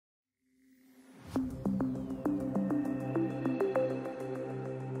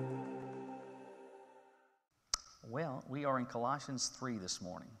in Colossians 3 this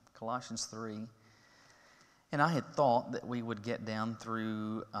morning. Colossians 3. And I had thought that we would get down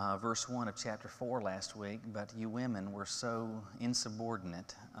through verse 1 of chapter 4 last week, but you women were so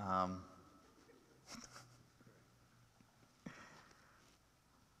insubordinate.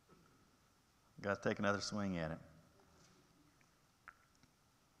 Got to take another swing at it.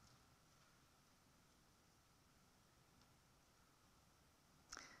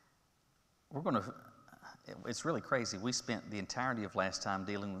 It's really crazy. We spent the entirety of last time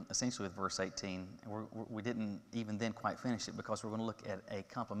dealing essentially with verse 18. We didn't even then quite finish it because we're going to look at a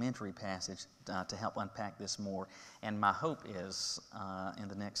complementary passage to help unpack this more. And my hope is in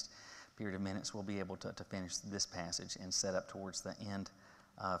the next period of minutes we'll be able to finish this passage and set up towards the end,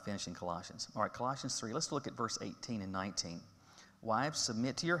 finishing Colossians. All right, Colossians 3. Let's look at verse 18 and 19. Wives,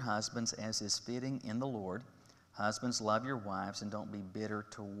 submit to your husbands as is fitting in the Lord. Husbands, love your wives and don't be bitter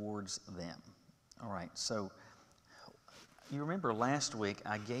towards them. All right, so you remember last week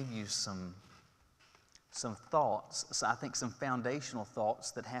I gave you some thoughts, so I think some foundational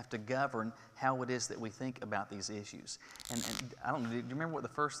thoughts that have to govern how it is that we think about these issues. And I don't know, do you remember what the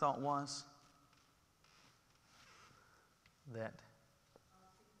first thought was?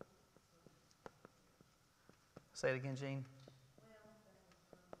 Say it again, Gene.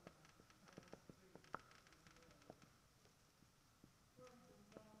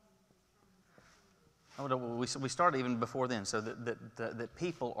 We started even before then, so that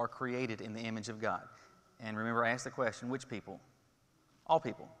people are created in the image of God. And remember, I asked the question, which people? All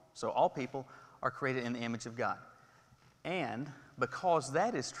people. So all people are created in the image of God. And because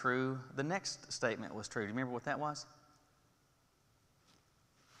that is true, the next statement was true. Do you remember what that was?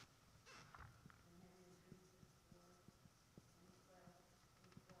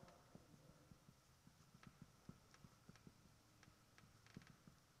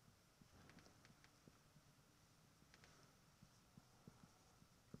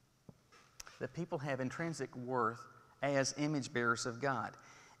 That people have intrinsic worth as image bearers of God.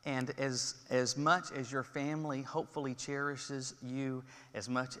 And as much as your family hopefully cherishes you, as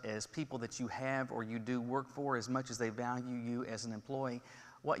much as people that you have or you do work for, as much as they value you as an employee,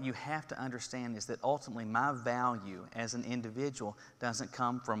 what you have to understand is that ultimately my value as an individual doesn't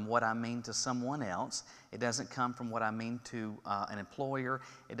come from what I mean to someone else. It doesn't come from what I mean to an employer.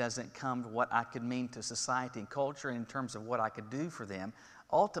 It doesn't come from what I could mean to society and culture in terms of what I could do for them.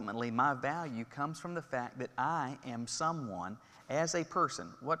 Ultimately, my value comes from the fact that I am someone as a person.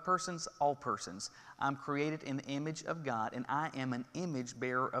 What persons? All persons. I'm created in the image of God, and I am an image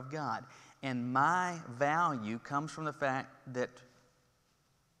bearer of God. And my value comes from the fact that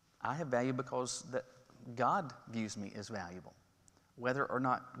I have value because that God views me as valuable. Whether or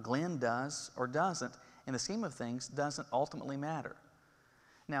not Glenn does or doesn't, in the scheme of things, doesn't ultimately matter.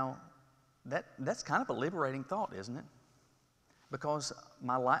 Now, that's kind of a liberating thought, isn't it? Because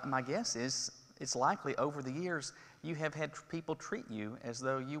my guess is it's likely over the years you have had people treat you as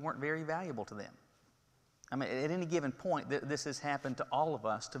though you weren't very valuable to them. I mean, at any given point, this has happened to all of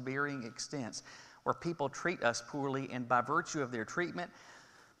us to varying extents, where people treat us poorly, and by virtue of their treatment,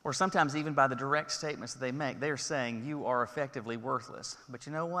 or sometimes even by the direct statements that they make, they're saying you are effectively worthless. But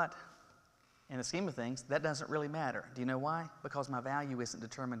you know what? In the scheme of things, that doesn't really matter. Do you know why? Because my value isn't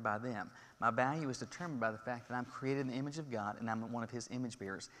determined by them. My value is determined by the fact that I'm created in the image of God and I'm one of His image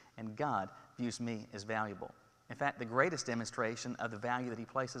bearers, and God views me as valuable. In fact, the greatest demonstration of the value that He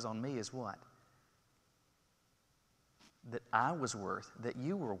places on me is what? That I was worth, that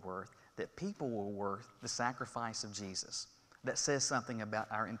you were worth, that people were worth the sacrifice of Jesus. That says something about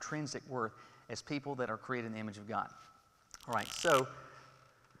our intrinsic worth as people that are created in the image of God. All right,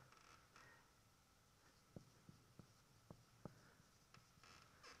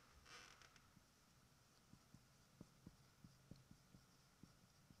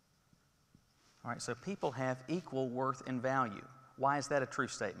 so people have equal worth and value. Why is that a true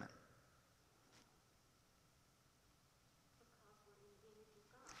statement?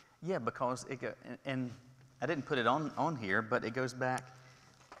 Yeah, because and I didn't put it on here, but it goes back.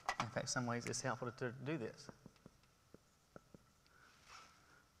 In fact, some ways it's helpful to do this.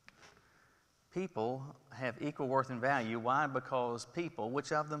 People have equal worth and value. Why? Because people,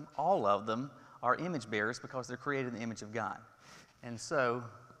 which of them? All of them, are image bearers because they're created in the image of God. And so,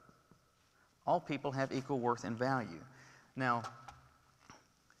 all people have equal worth and value. Now,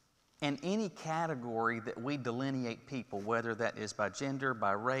 in any category that we delineate people, whether that is by gender,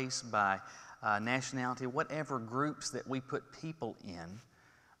 by race, by nationality, whatever groups that we put people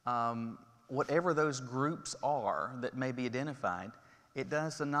in, whatever those groups are that may be identified, it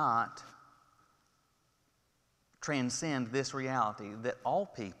does not transcend this reality that all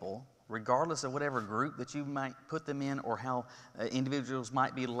people, regardless of whatever group that you might put them in or how individuals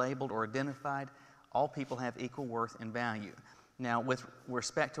might be labeled or identified, all people have equal worth and value. Now, with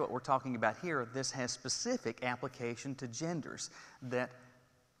respect to what we're talking about here, this has specific application to genders, that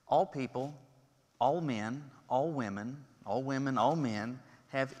all people, all men, all women, all men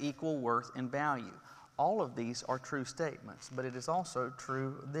have equal worth and value. All of these are true statements, but it is also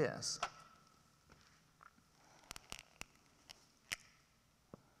true this.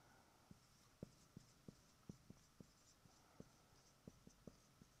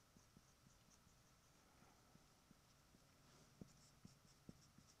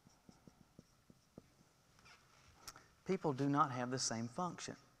 People do not have the same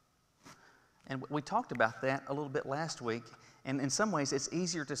function. And we talked about that a little bit last week. And in some ways, it's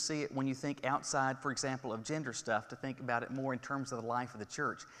easier to see it when you think outside, for example, of gender stuff, to think about it more in terms of the life of the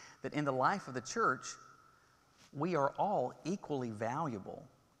church. That in the life of the church, we are all equally valuable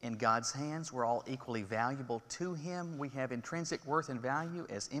in God's hands. We're all equally valuable to Him. We have intrinsic worth and value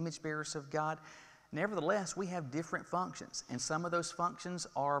as image bearers of God. Nevertheless, we have different functions, and some of those functions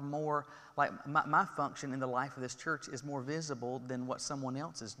are more, like my function in the life of this church is more visible than what someone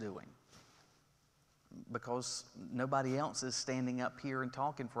else is doing, because nobody else is standing up here and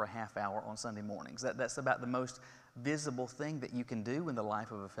talking for a half hour on Sunday mornings. That's about the most visible thing that you can do in the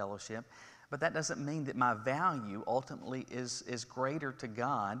life of a fellowship. But that doesn't mean that my value ultimately is greater to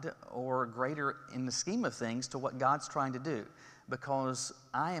God or greater in the scheme of things to what God's trying to do, because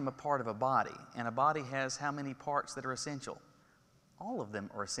I am a part of a body, and a body has how many parts that are essential? All of them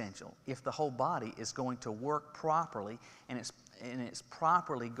are essential. If the whole body is going to work properly and it's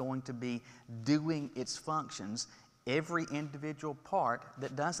properly going to be doing its functions, every individual part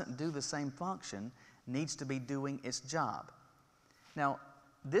that doesn't do the same function needs to be doing its job. Now,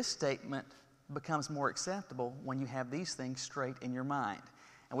 this statement becomes more acceptable when you have these things straight in your mind.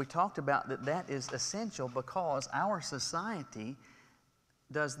 And we talked about that is essential because our society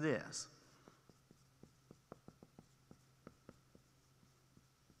does this.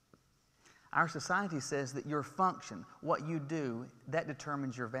 Our society says that your function, what you do, that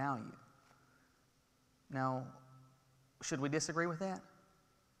determines your value. Now, should we disagree with that?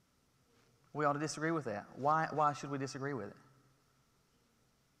 We ought to disagree with that. Why should we disagree with it?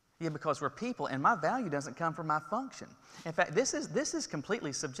 Yeah, because we're people, and my value doesn't come from my function. In fact, this is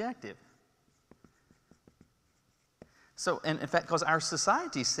completely subjective. So, and in fact, because our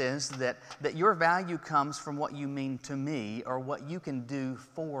society says that your value comes from what you mean to me or what you can do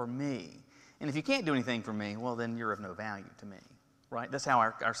for me. And if you can't do anything for me, well, then you're of no value to me, right? That's how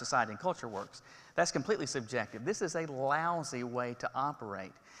our society and culture works. That's completely subjective. This is a lousy way to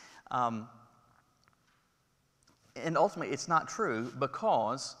operate. And ultimately, it's not true,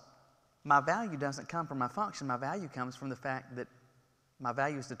 because my value doesn't come from my function. My value comes from the fact that my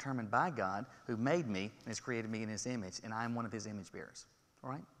value is determined by God, who made me and has created me in His image, and I am one of His image bearers. All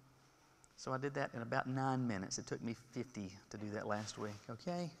right? So I did that in about 9 minutes. It took me 50 to do that last week,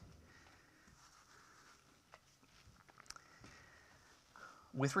 okay?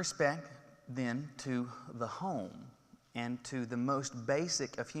 With respect, then, to the home and to the most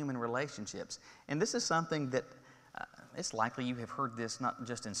basic of human relationships, and this is something that it's likely you have heard this not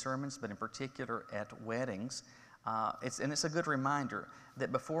just in sermons, but in particular at weddings. It's a good reminder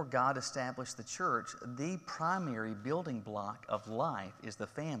that before God established the church, the primary building block of life is the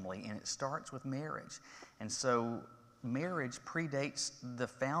family, and it starts with marriage. And so marriage predates the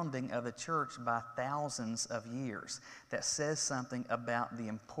founding of the church by thousands of years. That says something about the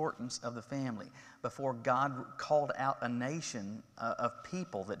importance of the family. Before God called out a nation of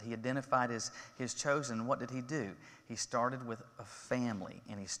people that He identified as His chosen, what did He do? He started with a family,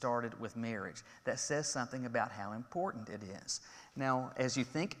 and He started with marriage. That says something about how important it is. Now, as you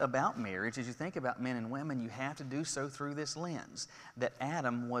think about marriage, as you think about men and women, you have to do so through this lens, that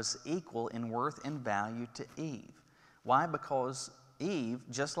Adam was equal in worth and value to Eve. Why? Because Eve,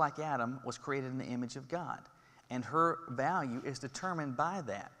 just like Adam, was created in the image of God, and her value is determined by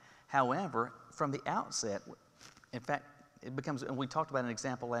that. However, from the outset, in fact, it becomes, and we talked about an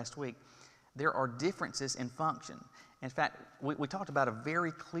example last week, there are differences in function. In fact, we talked about a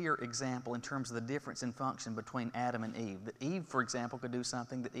very clear example in terms of the difference in function between Adam and Eve. That Eve, for example, could do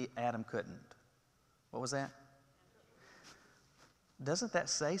something that Adam couldn't. What was that? Doesn't that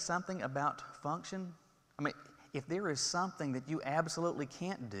say something about function? I mean, if there is something that you absolutely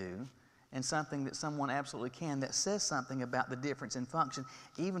can't do and something that someone absolutely can, that says something about the difference in function,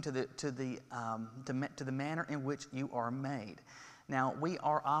 even to the manner in which you are made. Now, we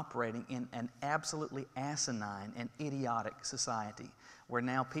are operating in an absolutely asinine and idiotic society where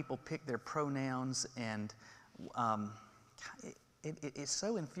now people pick their pronouns, and it's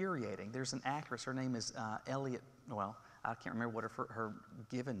so infuriating. There's an actress, her name is Elliot, well, I can't remember what her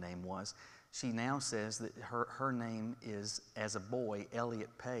given name was. She now says that her name is, as a boy, Elliot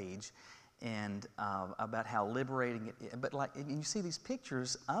Page, and about how liberating it is. But like, and you see these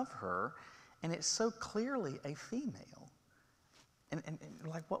pictures of her, and it's so clearly a female. And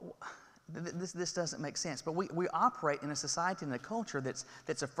like, what? This doesn't make sense. But we operate in a society and a culture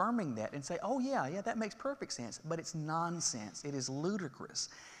that's affirming that and say, oh yeah, that makes perfect sense. But it's nonsense. It is ludicrous.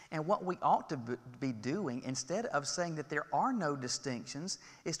 And what we ought to be doing, instead of saying that there are no distinctions,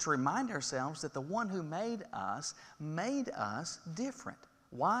 is to remind ourselves that the one who made us different.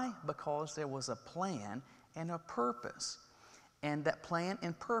 Why? Because there was a plan and a purpose. And that plan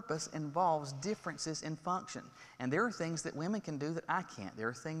and purpose involves differences in function. And there are things that women can do that I can't. There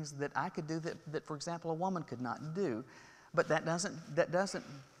are things that I could do that for example, a woman could not do. But that doesn't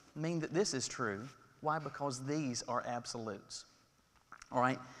mean that this is true. Why? Because these are absolutes. All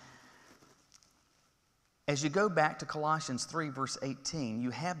right? As you go back to Colossians 3, verse 18, you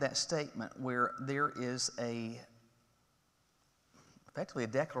have that statement where there is effectively a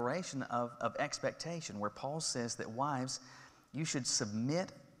declaration of expectation, where Paul says that wives, you should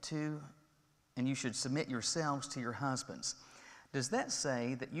submit to, and you should submit yourselves to your husbands. Does that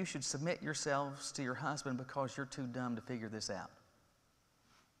say that you should submit yourselves to your husband because you're too dumb to figure this out?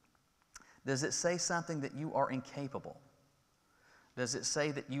 Does it say something that you are incapable? Does it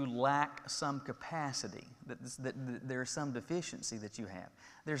say that you lack some capacity, that there's some deficiency that you have?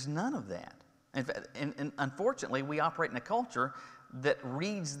 There's none of that. And unfortunately, we operate in a culture that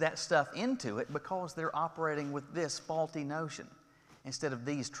reads that stuff into it because they're operating with this faulty notion instead of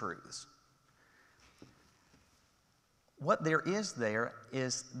these truths. What there is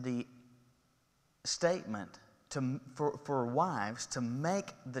the statement for wives to make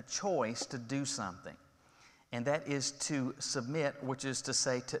the choice to do something. And that is to submit, which is to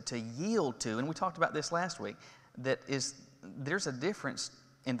say to yield to. And we talked about this last week. There's a difference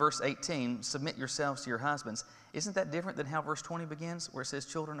in verse 18, submit yourselves to your husbands. Isn't that different than how verse 20 begins, where it says,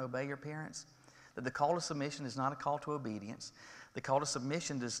 children, obey your parents? That the call to submission is not a call to obedience. The call to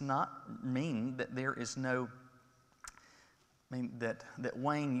submission does not mean that there is no, that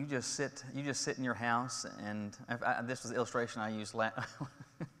Wayne, you just sit in your house, and this was the illustration I used last.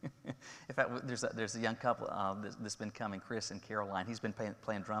 In fact, there's a young couple that's been coming, Chris and Caroline. He's been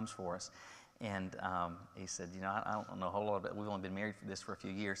playing drums for us. And he said, I don't know a whole lot about it. We've only been married for a few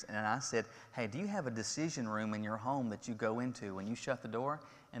years. And I said, hey, do you have a decision room in your home that you go into when you shut the door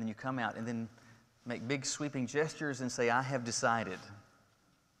and then you come out and then make big sweeping gestures and say, I have decided?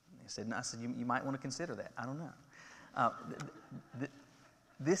 He said, no. I said, you might want to consider that. I don't know.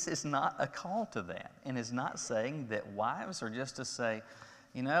 This is not a call to that, and is not saying that wives are just to say,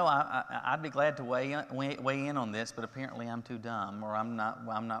 I'd be glad to weigh in on this, but apparently I'm too dumb, or I'm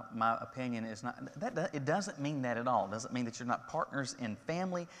not. My opinion is not. It doesn't mean that at all. It doesn't mean that you're not partners in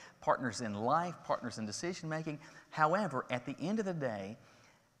family, partners in life, partners in decision making. However, at the end of the day,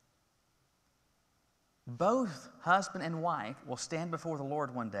 both husband and wife will stand before the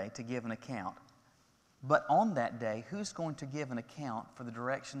Lord one day to give an account. But on that day, who's going to give an account for the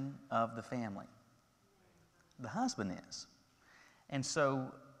direction of the family? The husband is. And so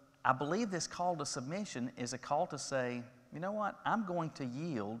I believe this call to submission is a call to say, you know what, I'm going to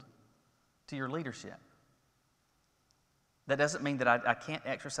yield to your leadership. That doesn't mean that I can't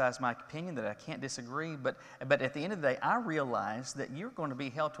exercise my opinion, that I can't disagree, but at the end of the day, I realize that you're going to be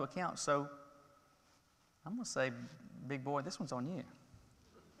held to account. So I'm going to say, big boy, this one's on you.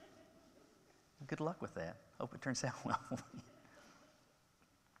 Good luck with that. Hope it turns out well for you.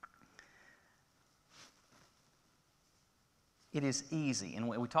 It is easy, and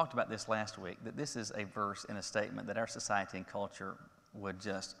we talked about this last week, that this is a verse and a statement that our society and culture would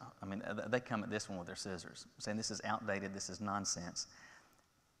just, they come at this one with their scissors, saying this is outdated, this is nonsense.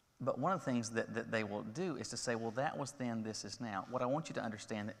 But one of the things that they will do is to say, well, that was then, this is now. What I want you to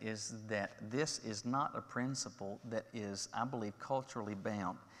understand is that this is not a principle that is, I believe, culturally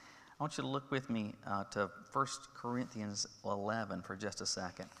bound. I want you to look with me to 1 Corinthians 11 for just a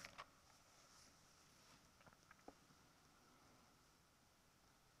second.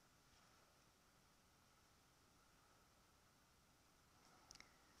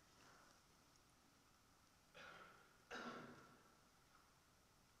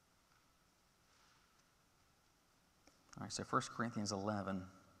 All right, so 1 Corinthians 11,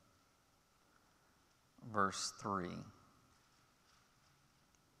 verse 3. It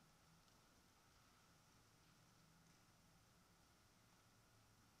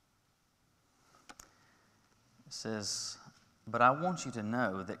says, But I want you to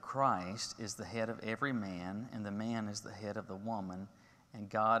know that Christ is the head of every man, and the man is the head of the woman, and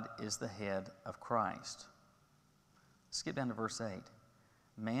God is the head of Christ. Skip down to verse 8.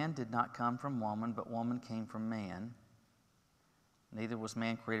 Man did not come from woman, but woman came from man. Neither was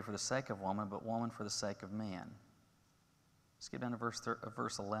man created for the sake of woman, but woman for the sake of man. Skip down to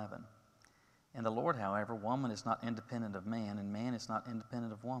verse 11. In the Lord, however, woman is not independent of man, and man is not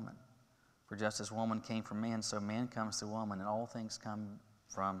independent of woman. For just as woman came from man, so man comes to woman, and all things come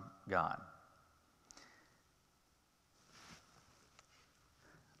from God.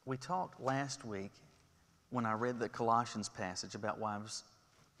 We talked last week when I read the Colossians passage about wives,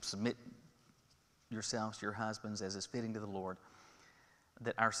 submit yourselves to your husbands as is fitting to the Lord,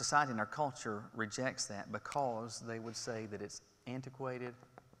 that our society and our culture rejects that because they would say that it's antiquated,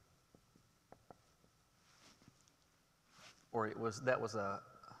 or it was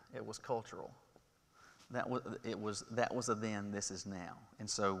cultural. That was a then, this is now. And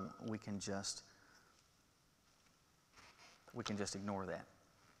so we can just ignore that.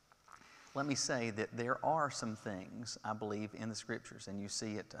 Let me say that there are some things, I believe, in the Scriptures, and you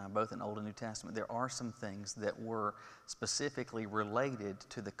see it both in Old and New Testament, there are some things that were specifically related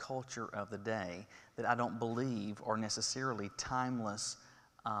to the culture of the day that I don't believe are necessarily timeless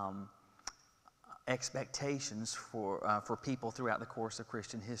expectations for people throughout the course of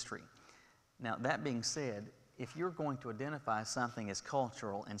Christian history. Now, that being said, if you're going to identify something as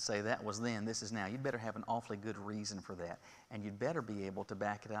cultural and say that was then, this is now, you'd better have an awfully good reason for that. And you'd better be able to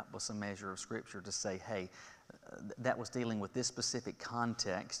back it up with some measure of Scripture to say, hey, that was dealing with this specific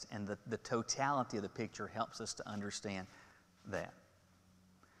context, and the totality of the picture helps us to understand that.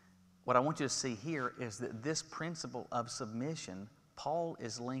 What I want you to see here is that this principle of submission, Paul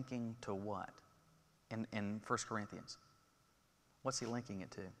is linking to what in 1 Corinthians? What's he linking it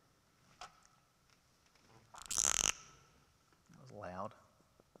to? That was loud.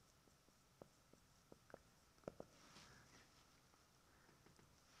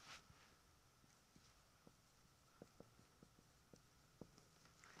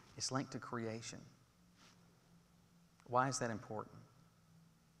 It's linked to creation. Why is that important?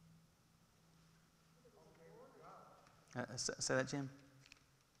 Say that, Jim.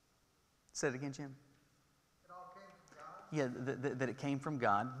 Say it again, Jim. It all came from God? Yeah, that it came from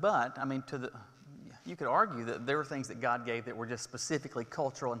God. But, I mean, you could argue that there were things that God gave that were just specifically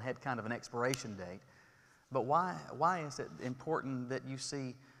cultural and had kind of an expiration date. But why is it important that you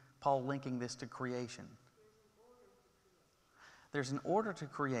see Paul linking this to creation? There's an order to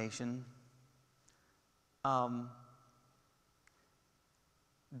creation. Do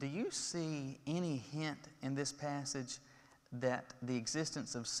you see any hint in this passage that the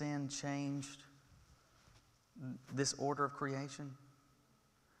existence of sin changed this order of creation?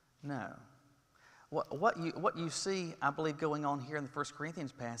 No. What you see, I believe, going on here in the 1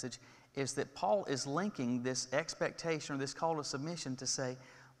 Corinthians passage is that Paul is linking this expectation or this call to submission to say,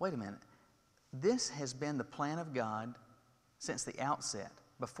 wait a minute, this has been the plan of God since the outset.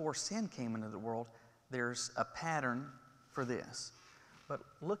 Before sin came into the world, there's a pattern for this. But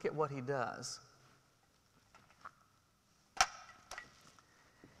look at what he does.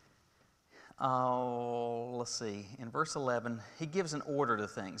 Oh, let's see. In verse 11, he gives an order to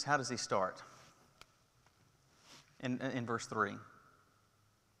things. How does he start? In verse 3.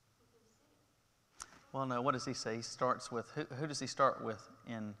 Well, no, what does he say? He starts with, who does he start with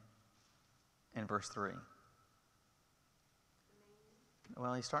in verse 3?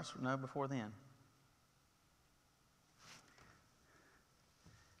 Well, he starts, no, before then.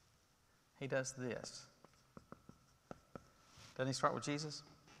 He does this. Doesn't he start with Jesus?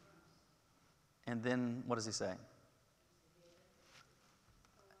 And then what does he say?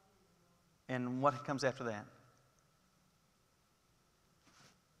 And what comes after that?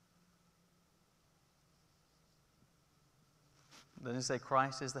 Doesn't he say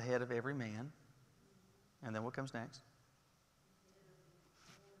Christ is the head of every man? And then what comes next?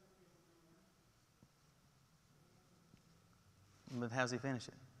 But how does he finish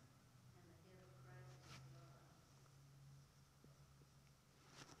it?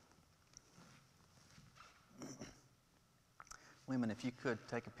 Women, if you could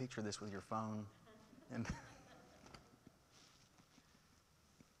take a picture of this with your phone and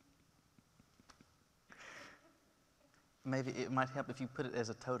maybe it might help if you put it as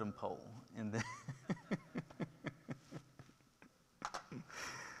a totem pole in the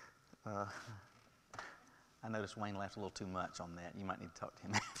I noticed Wayne laughed a little too much on that. You might need to talk to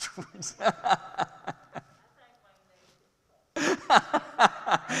him afterwards.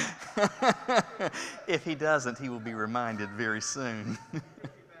 If he doesn't, he will be reminded very soon.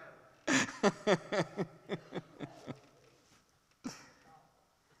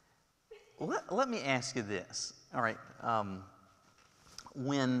 let me ask you this. All right.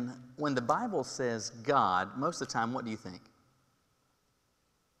 When the Bible says God, most of the time, what do you think?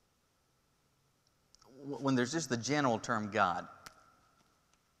 When there's just the general term God.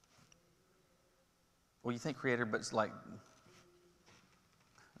 Well, you think creator, but it's like,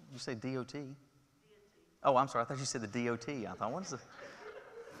 you say DOT? Oh, I'm sorry. I thought you said the DOT. I thought, what is the...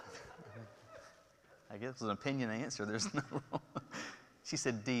 I guess it's an opinion answer. There's no wrong. She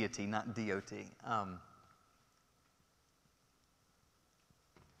said deity, not DOT.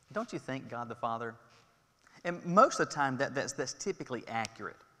 Don't you think God the Father? And most of the time, that's typically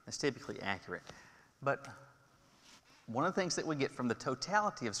accurate. That's typically accurate. But one of the things that we get from the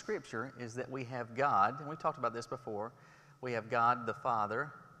totality of Scripture is that we have God, and we talked about this before. We have God the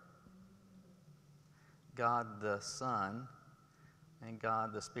Father, God the Son, and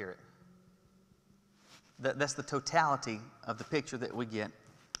God the Spirit. That's the totality of the picture that we get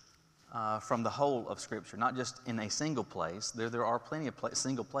from the whole of Scripture, not just in a single place. There are plenty of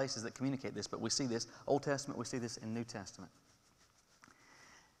single places that communicate this, but we see this Old Testament, we see this in New Testament.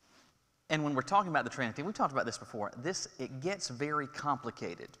 And when we're talking about the Trinity, we talked about this before, it gets very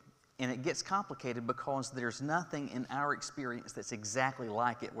complicated. And it gets complicated because there's nothing in our experience that's exactly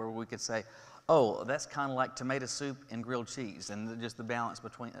like it, where we could say, oh, that's kind of like tomato soup and grilled cheese, and just the balance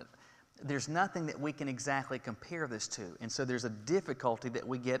between it. There's nothing that we can exactly compare this to. And so there's a difficulty that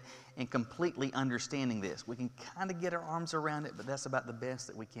we get in completely understanding this. We can kind of get our arms around it, but that's about the best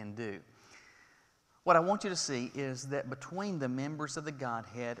that we can do. What I want you to see is that between the members of the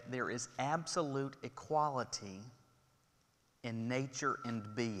Godhead, there is absolute equality in nature and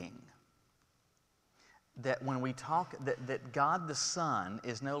being. That when we talk, that God the Son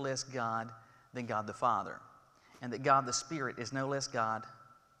is no less God than God the Father. And that God the Spirit is no less God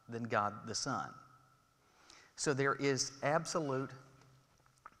than God the Son. So there is absolute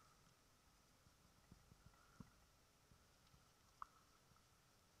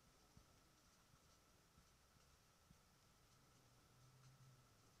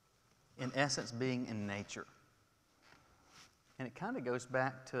in essence being in nature. And it kind of goes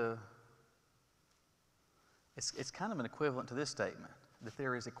back to, it's kind of an equivalent to this statement, that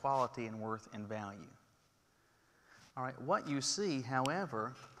there is equality in worth and value. All right, what you see,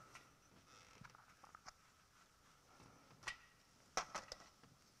 however,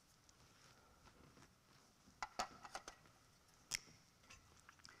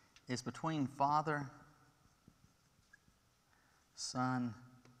 is between Father, Son.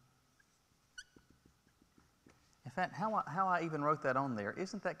 In fact, how I even wrote that on there,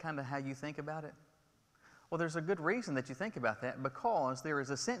 isn't that kind of how you think about it? Well, there's a good reason that you think about that, because there is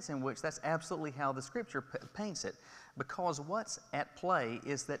a sense in which that's absolutely how the Scripture paints it. Because what's at play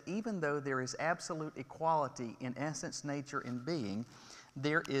is that even though there is absolute equality in essence, nature, and being,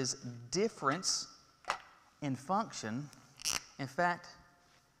 there is difference in function. In fact,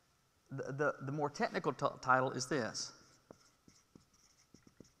 the more technical title is this.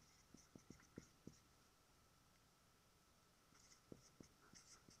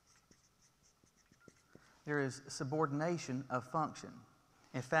 There is subordination of function.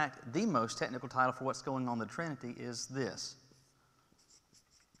 In fact, the most technical title for what's going on in the Trinity is this.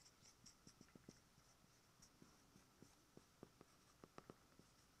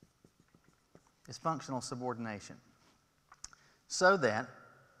 It's functional subordination. So that,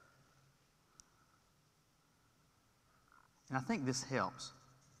 and I think this helps.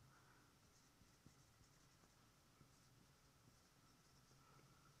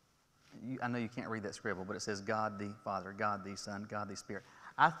 I know you can't read that scribble, but it says God the Father, God the Son, God the Spirit.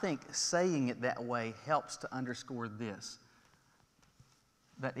 I think saying it that way helps to underscore this,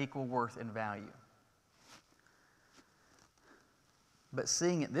 that equal worth and value. But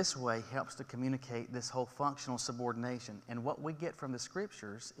seeing it this way helps to communicate this whole functional subordination. And what we get from the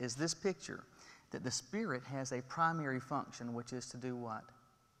Scriptures is this picture, that the Spirit has a primary function, which is to do what?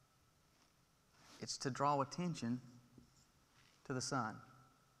 It's to draw attention to the Son.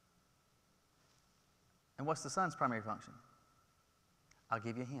 And what's the Son's primary function? I'll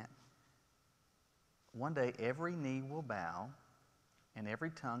give you a hint. One day every knee will bow and every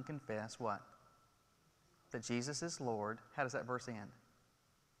tongue confess what? That Jesus is Lord. How does that verse end?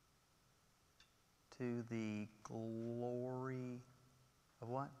 To the glory of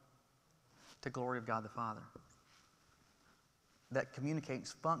what? To glory of God the Father. That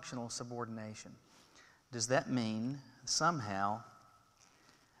communicates functional subordination. Does that mean somehow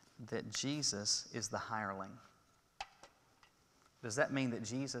that Jesus is the hireling? Does that mean that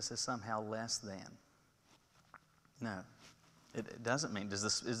Jesus is somehow less than? No, it doesn't mean. Does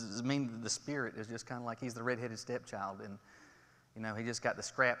it mean that the Spirit is just kind of like he's the redheaded stepchild, and You know, he just got the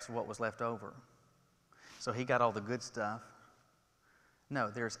scraps of what was left over. So he got all the good stuff. No,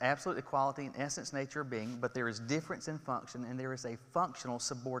 there's absolute equality in essence, nature, being, but there is difference in function, and there is a functional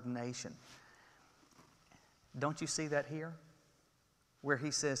subordination. Don't you see that here? Where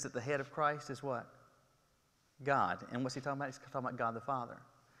he says that the head of Christ is what? God. And what's he talking about? He's talking about God the Father.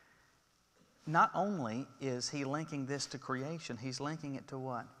 Not only is he linking this to creation, he's linking it to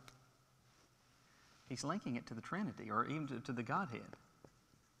what? He's linking it to the Trinity, or even to the Godhead.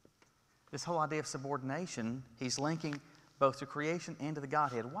 This whole idea of subordination, he's linking both to creation and to the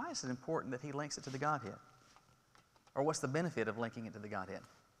Godhead. Why is it important that he links it to the Godhead? Or what's the benefit of linking it to the Godhead?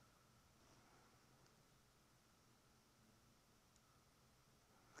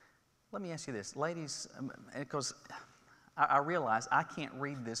 Let me ask you this, ladies, because I realize I can't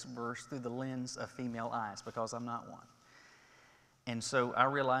read this verse through the lens of female eyes because I'm not one. And so I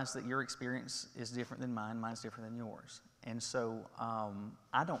realize that your experience is different than mine. Mine's different than yours. And so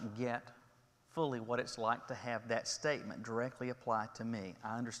I don't get fully what it's like to have that statement directly apply to me.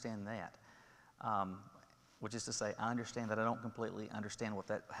 I understand that. Which is to say, I understand that I don't completely understand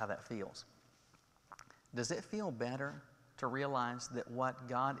how that feels. Does it feel better to realize that what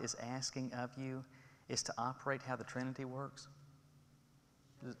God is asking of you is to operate how the Trinity works?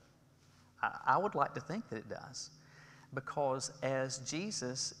 I would like to think that it does. Because as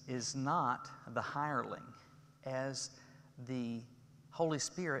Jesus is not the hireling, as the Holy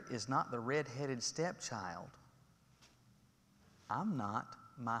Spirit is not the red-headed stepchild, I'm not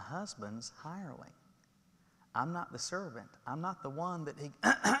my husband's hireling. I'm not the servant. I'm not the one that he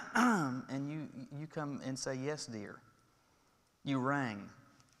and you come and say, yes, dear. You rang.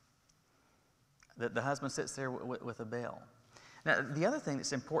 The husband sits there with a bell. Now, the other thing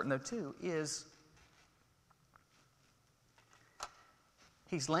that's important, though, too, is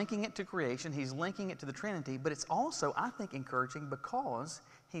he's linking it to creation, he's linking it to the Trinity, but it's also, I think, encouraging because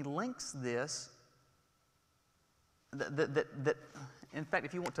he links this, in fact,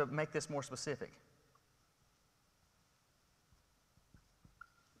 if you want to make this more specific,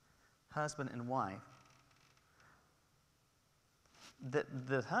 husband and wife, that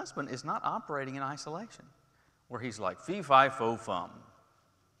the husband is not operating in isolation, where he's like, fee, fi, fo, fum,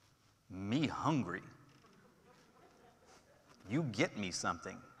 me hungry. You get me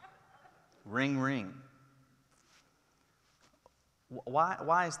something. Ring, ring.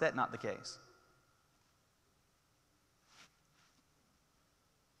 Why is that not the case?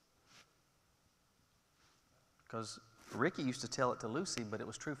 Because Ricky used to tell it to Lucy, but it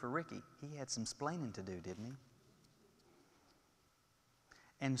was true for Ricky. He had some splaining to do, didn't he?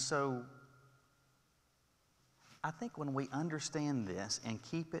 And so, I think when we understand this and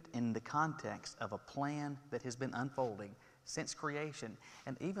keep it in the context of a plan that has been unfolding since creation,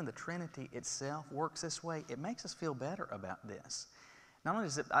 and even the Trinity itself works this way, it makes us feel better about this. Not only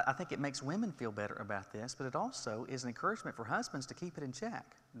does it, I think it makes women feel better about this, but it also is an encouragement for husbands to keep it in check,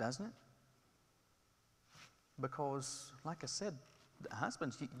 doesn't it? Because, like I said,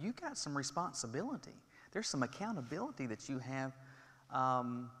 husbands, you got some responsibility. There's some accountability that you have,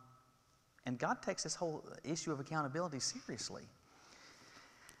 and God takes this whole issue of accountability seriously.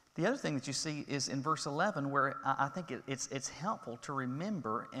 The other thing that you see is in verse 11, where I think it's helpful to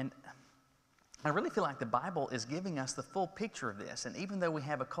remember, and I really feel like the Bible is giving us the full picture of this. And even though we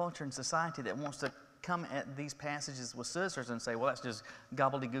have a culture and society that wants to come at these passages with scissors and say, well, that's just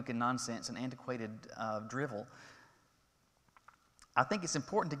gobbledygook and nonsense and antiquated drivel, I think it's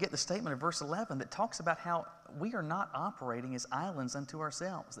important to get the statement of verse 11 that talks about how we are not operating as islands unto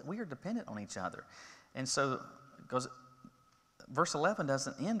ourselves, that we are dependent on each other. And so, because verse 11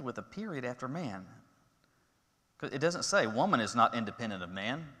 doesn't end with a period after man. It doesn't say, woman is not independent of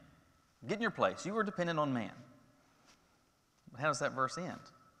man. Get in your place. You are dependent on man. How does that verse end?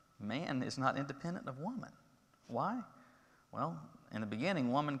 Man is not independent of woman. Why? Well, in the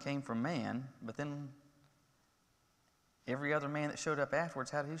beginning, woman came from man, but then every other man that showed up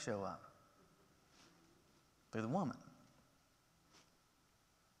afterwards, how did he show up? Through the woman.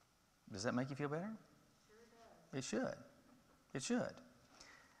 Does that make you feel better? Sure does. It should. It should.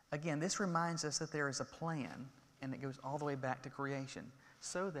 Again, this reminds us that there is a plan, and it goes all the way back to creation,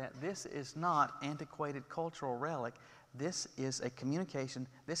 so that this is not antiquated cultural relic. This is a communication.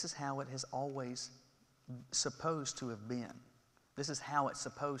 This is how it has always supposed to have been. This is how it's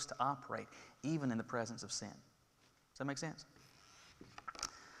supposed to operate, even in the presence of sin. Does that make sense?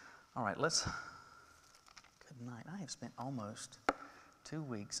 All right, let's... Good night. I have spent almost 2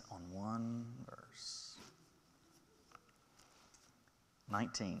 weeks on one verse.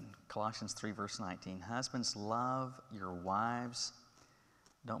 19, Colossians 3, verse 19. Husbands, love your wives.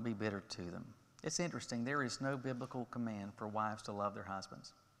 Don't be bitter to them. It's interesting. There is no biblical command for wives to love their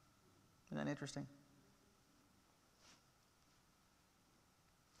husbands. Isn't that interesting?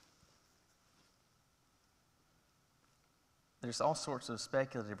 There's all sorts of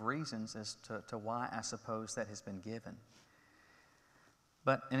speculative reasons as to why I suppose that has been given.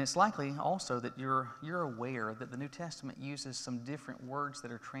 And it's likely also that you're aware that the New Testament uses some different words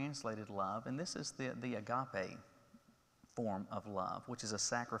that are translated love, and this is the agape form of love, which is a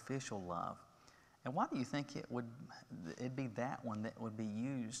sacrificial love. And why do you think it'd be that one that would be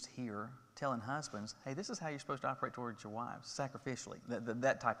used here, telling husbands, hey, this is how you're supposed to operate towards your wives, sacrificially,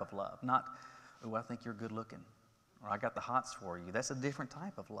 that type of love, not, oh, I think you're good looking, or I got the hots for you. That's a different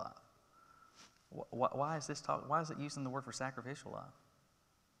type of love. Why is it using the word for sacrificial love?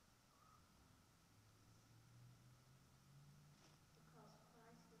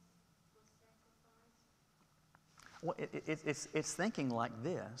 Well, it's thinking like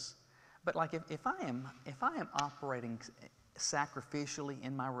this, but like if I am operating sacrificially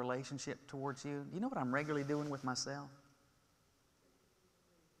in my relationship towards you, you know what I'm regularly doing with myself?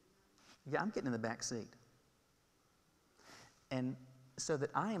 Yeah, I'm getting in the back seat. And so that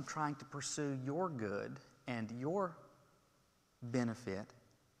I am trying to pursue your good and your benefit,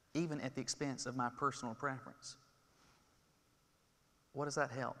 even at the expense of my personal preference. What does that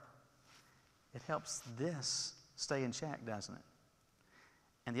help? It helps this stay in check, doesn't it?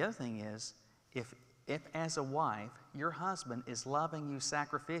 And the other thing is, if as a wife, your husband is loving you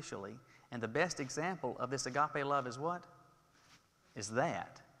sacrificially, and the best example of this agape love is what? Is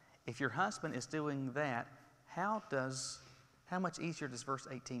that. If your husband is doing that, how much easier does verse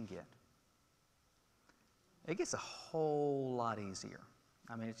 18 get? It gets a whole lot easier.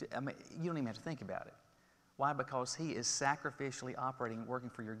 I mean, you don't even have to think about it. Why? Because he is sacrificially operating, working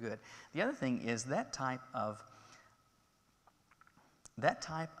for your good. The other thing is that type of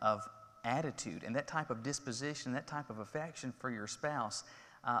attitude and that type of disposition, that type of affection for your spouse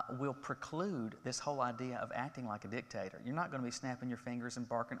will preclude this whole idea of acting like a dictator. You're not going to be snapping your fingers and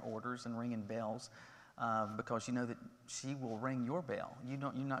barking orders and ringing bells because you know that she will ring your bell. You're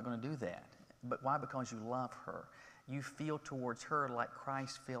not going to do that. But why? Because you love her. You feel towards her like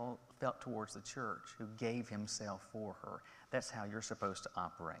Christ felt towards the church, who gave himself for her. That's how you're supposed to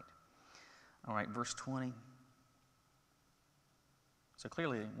operate. All right, verse 20. So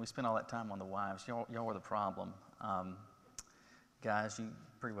clearly, we spent all that time on the wives. Y'all were the problem. Guys, you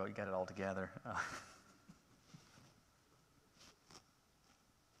got it all together.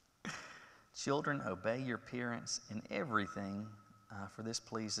 Children, obey your parents in everything, for this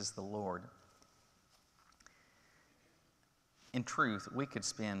pleases the Lord. In truth, we could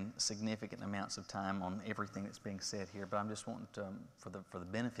spend significant amounts of time on everything that's being said here, but I'm just wanting to, for the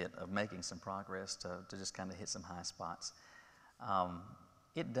benefit of making some progress, to just kind of hit some high spots.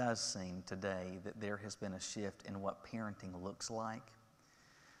 It does seem today that there has been a shift in what parenting looks like.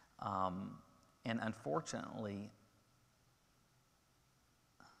 And unfortunately,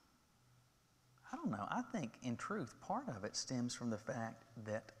 I don't know, I think in truth, part of it stems from the fact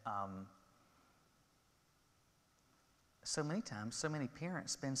that so many times, so many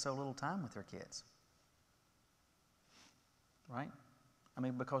parents spend so little time with their kids. Right? I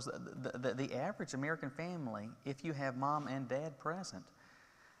mean, because the average American family, if you have mom and dad present,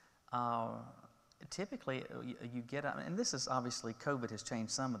 typically you get up, and this is obviously, COVID has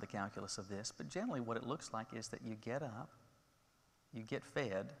changed some of the calculus of this, but generally what it looks like is that you get up, you get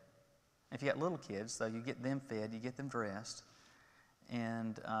fed. If you got little kids, though, you get them fed, you get them dressed,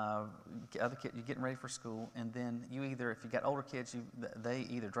 and other kids, you're getting ready for school, and then you either, if you got older kids, they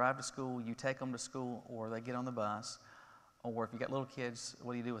either drive to school, you take them to school, or they get on the bus. Or if you got little kids,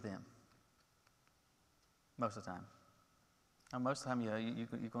 what do you do with them? Most of the time. Most of the time,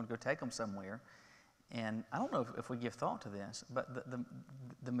 you're going to go take them somewhere. And I don't know if we give thought to this, but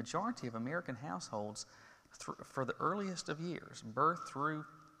the majority of American households, for the earliest of years, birth through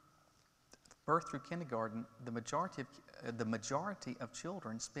kindergarten, the majority of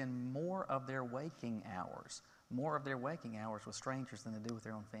children spend more of their waking hours with strangers than they do with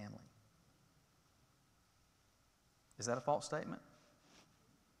their own family. Is that a false statement?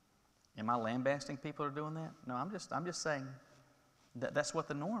 Am I lambasting people who are doing that? No, I'm just saying that's what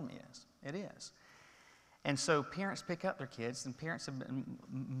the norm is. It is. And so parents pick up their kids, and parents have been,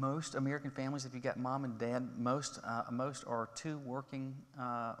 most American families, if you got mom and dad, most are two working.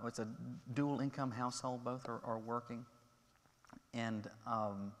 It's a dual income household. Both are working, and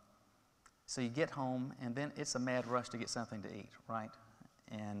so you get home, and then it's a mad rush to get something to eat, right?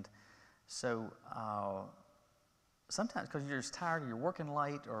 And so. Sometimes, because you're just tired or you're working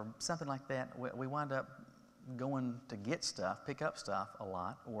late or something like that, we wind up going to get stuff, pick up stuff a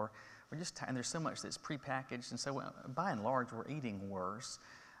lot, or we're just tired, and there's so much that's prepackaged, and so by and large, we're eating worse.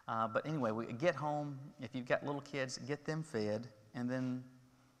 But anyway, we get home. If you've got little kids, get them fed, and then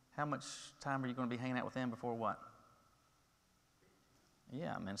how much time are you going to be hanging out with them before what?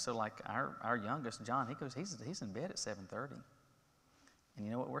 Yeah, I mean, so like our youngest, John, he's in bed at 7:30, and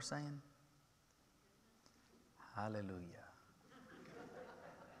you know what we're saying? Hallelujah.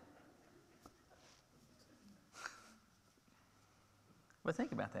 But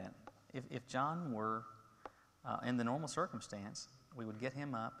think about that. If John were in the normal circumstance, we would get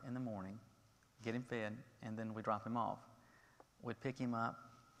him up in the morning, get him fed, and then we drop him off. We'd pick him up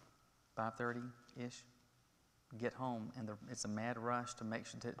 5:30-ish, get home, and it's a mad rush to make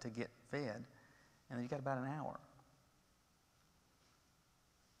sure to get fed, and then you got about an hour.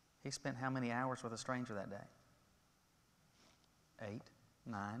 He spent how many hours with a stranger that day? 8,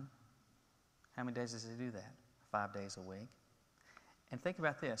 9. How many days does he do that? 5 days a week. And think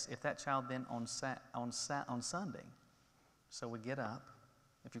about this: if that child then on Sunday, so we get up.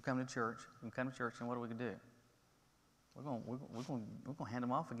 If you come to church, and what do we do? We're going to hand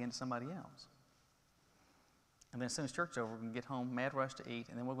them off again to somebody else. And then as soon as church is over, we can get home, mad rush to eat,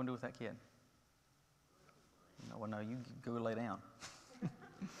 and then what are we going to do with that kid? No, you go lay down.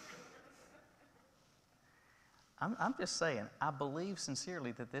 I'm just saying, I believe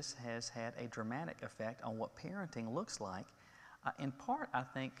sincerely that this has had a dramatic effect on what parenting looks like. In part,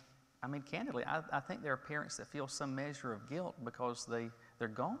 candidly, I think there are parents that feel some measure of guilt because they're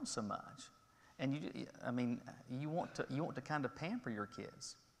gone so much, and you want to kind of pamper your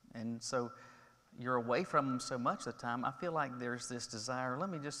kids, and so you're away from them so much of the time. I feel like there's this desire. I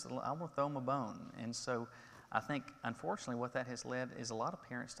want to throw them a bone, and so I think unfortunately what that has led is a lot of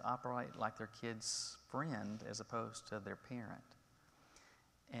parents to operate like their kid's friend as opposed to their parent,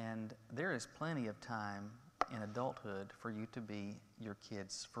 and there is plenty of time in adulthood for you to be your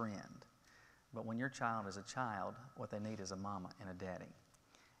kid's friend. But when your child is a child, what they need is a mama and a daddy.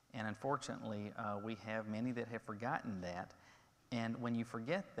 And unfortunately, we have many that have forgotten that. And when you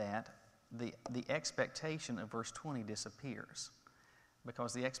forget that, the expectation of verse 20 disappears,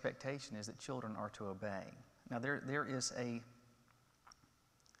 because the expectation is that children are to obey. Now there is an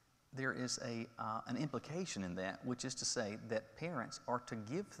implication in that, which is to say that parents are to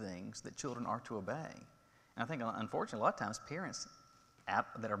give things that children are to obey. And I think, unfortunately, a lot of times parents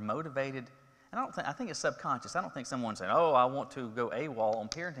that are motivated, and I think it's subconscious. I don't think someone's saying, "Oh, I want to go AWOL on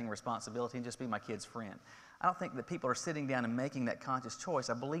parenting responsibility and just be my kid's friend." I don't think that people are sitting down and making that conscious choice.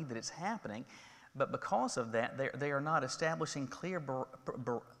 I believe that it's happening, but because of that, they are not establishing clear.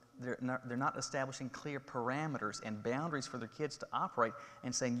 They're not establishing clear parameters and boundaries for their kids to operate,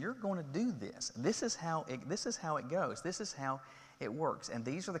 and saying, "You're going to do this. This is how it goes. This is how it works, and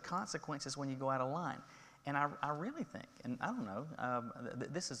these are the consequences when you go out of line." And I really think, and I don't know,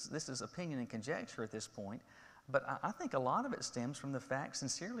 this is opinion and conjecture at this point, but I think a lot of it stems from the fact,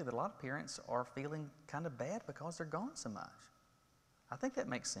 sincerely, that a lot of parents are feeling kind of bad because they're gone so much. I think that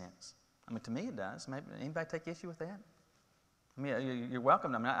makes sense. I mean, to me it does. Maybe anybody take issue with that? I mean, you're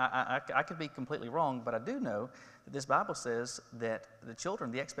welcome. I mean, I could be completely wrong, but I do know that this Bible says that the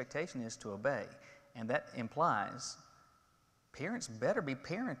children, the expectation is to obey, and that implies parents better be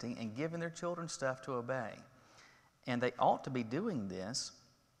parenting and giving their children stuff to obey. And they ought to be doing this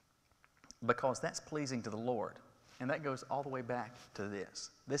because that's pleasing to the Lord. And that goes all the way back to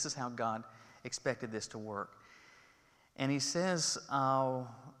this. This is how God expected this to work. And he says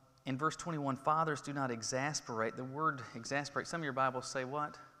in verse 21, "Fathers, do not exasperate." The word exasperate, some of your Bibles say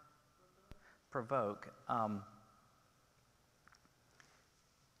what? Provoke.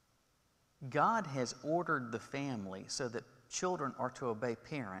 God has ordered the family so that children are to obey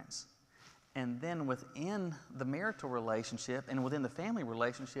parents, and then within the marital relationship and within the family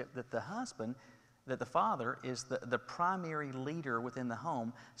relationship, that the father is the primary leader within the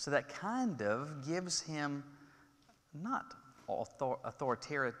home. So that kind of gives him not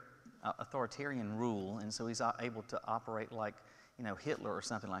authoritarian rule, and so he's able to operate like Hitler or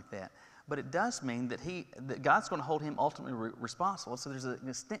something like that. But it does mean that God's going to hold him ultimately responsible. So there's an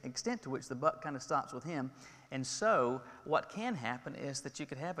extent to which the buck kind of stops with him. And so what can happen is that you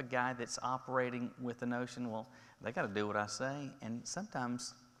could have a guy that's operating with the notion, well, they got to do what I say, and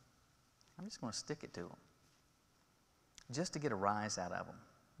sometimes I'm just going to stick it to them, just to get a rise out of them,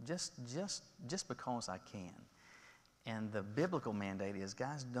 just because I can. And the biblical mandate is,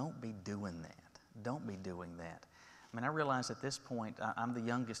 guys, don't be doing that. Don't be doing that. I mean, I realize at this point I'm the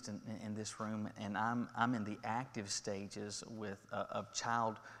youngest in this room, and I'm in the active stages of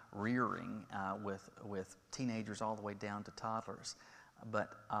child rearing with teenagers all the way down to toddlers.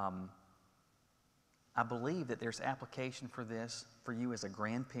 But I believe that there's application for this for you as a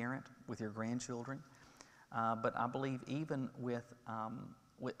grandparent with your grandchildren, but I believe even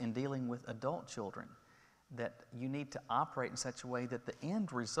in dealing with adult children, that you need to operate in such a way that the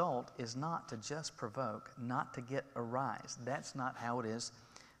end result is not to just provoke, not to get a rise. That's not how it is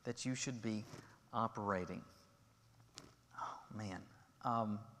that you should be operating. Oh, man.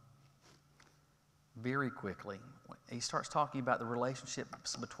 Very quickly, he starts talking about the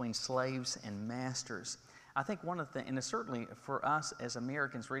relationships between slaves and masters. I think one of the things, and certainly for us as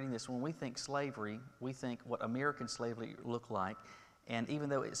Americans reading this, when we think slavery, we think what American slavery looked like. And even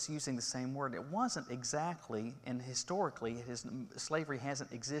though it's using the same word, it wasn't exactly, and historically, slavery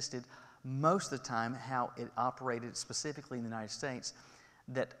hasn't existed most of the time how it operated specifically in the United States.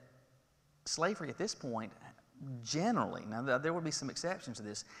 That slavery at this point, generally, now there would be some exceptions to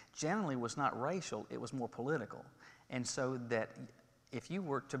this, generally was not racial, it was more political. And so that if you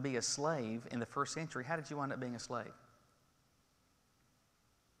were to be a slave in the first century, how did you wind up being a slave?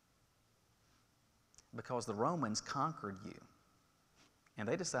 Because the Romans conquered you. And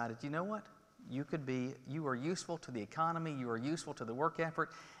they decided, you know what? You are useful to the economy, you are useful to the work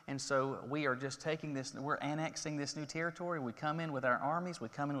effort, and so we are just taking this, we're annexing this new territory. We come in with our armies, we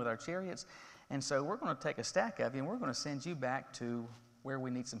come in with our chariots, and so we're going to take a stack of you and we're going to send you back to where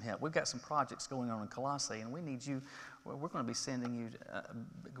we need some help. We've got some projects going on in Colossae, and we need you. We're going to be sending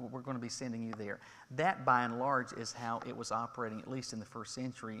you there. That, by and large, is how it was operating, at least in the first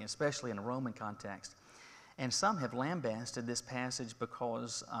century, especially in a Roman context. And some have lambasted this passage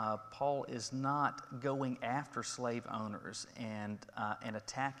because Paul is not going after slave owners and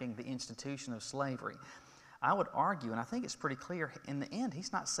attacking the institution of slavery. I would argue, and I think it's pretty clear, in the end,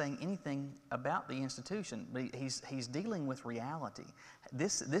 he's not saying anything about the institution, but he's dealing with reality.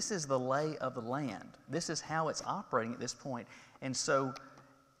 This is the lay of the land. This is how it's operating at this point. And so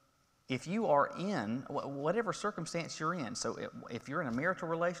if you are in whatever circumstance you're in, so if you're in a marital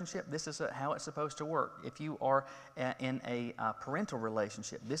relationship, this is how it's supposed to work. If you are in a parental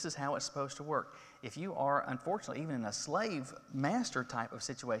relationship, this is how it's supposed to work. If you are, unfortunately, even in a slave-master type of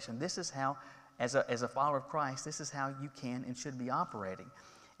situation, this is how, as a follower of Christ, this is how you can and should be operating.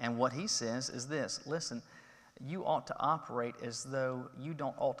 And what he says is this: listen, you ought to operate as though you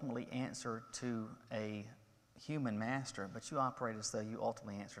don't ultimately answer to a human master, but you operate as though you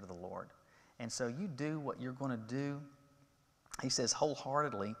ultimately answer to the Lord. And so you do what you're going to do, he says,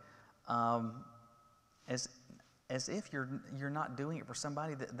 wholeheartedly, as if you're not doing it for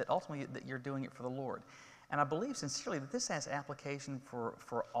somebody, that ultimately that you're doing it for the Lord. And I believe sincerely that this has application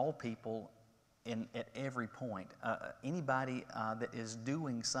for all people at every point. Anybody that is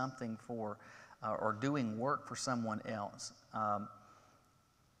doing something for or doing work for someone else.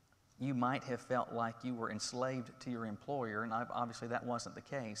 You might have felt like you were enslaved to your employer, and obviously that wasn't the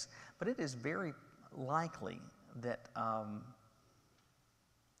case. But it is very likely that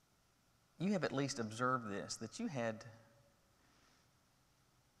you have at least observed this, that you had,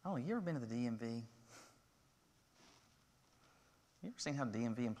 you ever been to the DMV? You ever seen how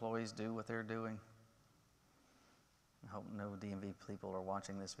DMV employees do what they're doing? I hope no DMV people are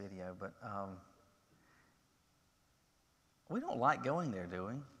watching this video, but we don't like going there, do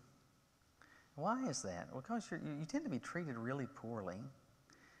we? Why is that? Well, because you tend to be treated really poorly.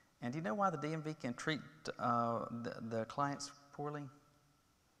 And do you know why the DMV can treat the clients poorly?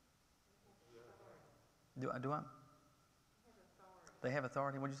 Do I? They have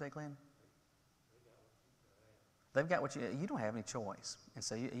authority. What did you say, Glenn? They've got what you don't have any choice. And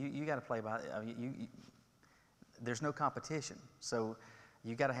so you got to play by, there's no competition. So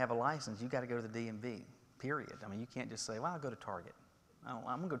you got to have a license. You got to go to the DMV, period. I mean, you can't just say, well, I'll go to Target. I'm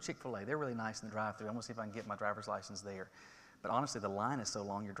going to go to Chick-fil-A. They're really nice in the drive-thru. I'm going to see if I can get my driver's license there. But honestly, the line is so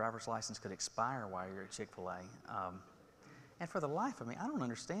long, your driver's license could expire while you're at Chick-fil-A. And for the life of me, I don't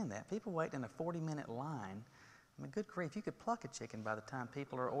understand that. People wait in a 40-minute line. I mean, good grief, you could pluck a chicken by the time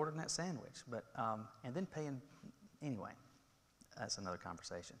people are ordering that sandwich. But and then paying, anyway, that's another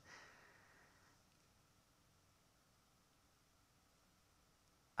conversation.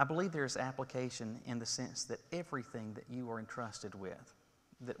 I believe there is application in the sense that everything that you are entrusted with,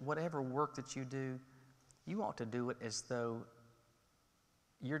 that whatever work that you do, you ought to do it as though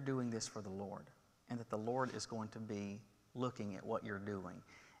you're doing this for the Lord, and that the Lord is going to be looking at what you're doing.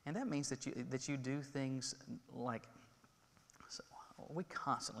 And that means that you do things like, so we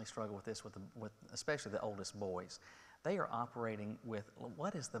constantly struggle with this with especially the oldest boys. They are operating with,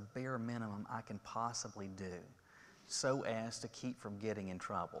 what is the bare minimum I can possibly do so as to keep from getting in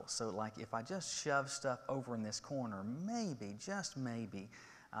trouble? So like if I just shove stuff over in this corner, maybe, just maybe,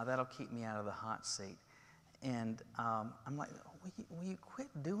 that'll keep me out of the hot seat. I'm like, will you quit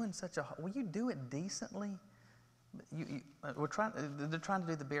doing will you do it decently? They're trying to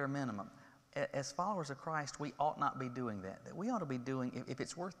do the bare minimum. As followers of Christ, we ought not be doing that. We ought to be doing, if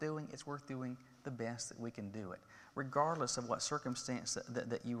it's worth doing the best that we can do it, regardless of what circumstance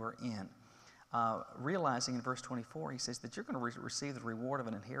that you are in. Realizing in verse 24, he says that you're going to receive the reward of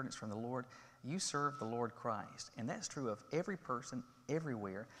an inheritance from the Lord. You serve the Lord Christ. And that's true of every person,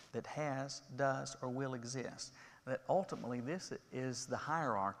 everywhere, that has, does, or will exist. That ultimately this is the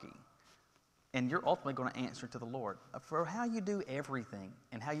hierarchy. And you're ultimately going to answer to the Lord for how you do everything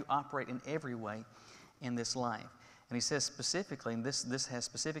and how you operate in every way in this life. And he says specifically, and this has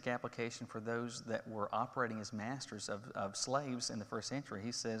specific application for those that were operating as masters of slaves in the first century.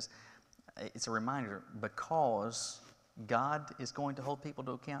 He says, it's a reminder, because God is going to hold people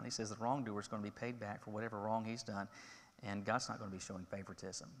to account. He says the wrongdoer is going to be paid back for whatever wrong he's done, and God's not going to be showing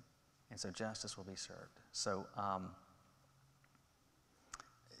favoritism. And so justice will be served. So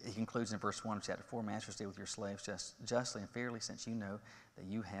he concludes in verse 1 of chapter 4, Masters, deal with your slaves justly and fairly, since you know that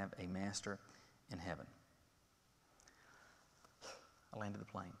you have a master in heaven. I landed the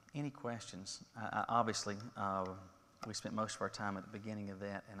plane. Any questions? Obviously, we spent most of our time at the beginning of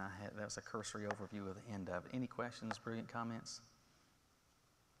that, and that was a cursory overview of the end of it. Any questions, brilliant comments?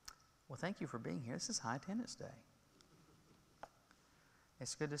 Well, thank you for being here. This is High Attendance Day.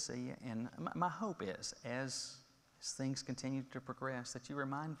 It's good to see you, and my hope is, as things continue to progress, that you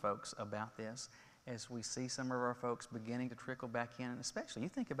remind folks about this as we see some of our folks beginning to trickle back in, and especially you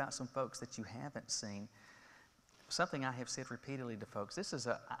think about some folks that you haven't seen. Something I have said repeatedly to folks,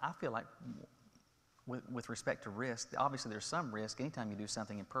 I feel like with respect to risk, obviously there's some risk anytime you do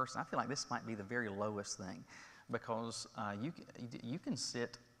something in person. I feel like this might be the very lowest thing, because you can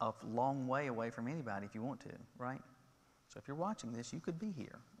sit a long way away from anybody if you want to, right? So if you're watching this, you could be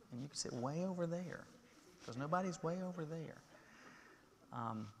here, and you could sit way over there, because nobody's way over there.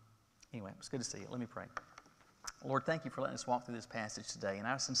 Anyway, it's good to see you. Let me pray. Lord, thank you for letting us walk through this passage today. And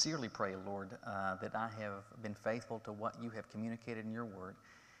I sincerely pray, Lord, that I have been faithful to what you have communicated in your word.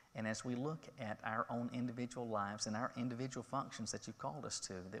 And as we look at our own individual lives and our individual functions that you've called us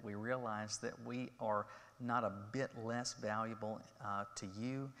to, that we realize that we are not a bit less valuable to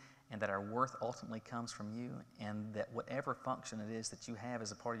you, and that our worth ultimately comes from you, and that whatever function it is that you have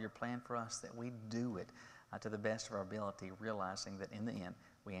as a part of your plan for us, that we do it to the best of our ability, realizing that in the end,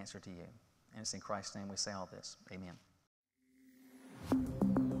 we answer to you. And it's in Christ's name we say all this. Amen.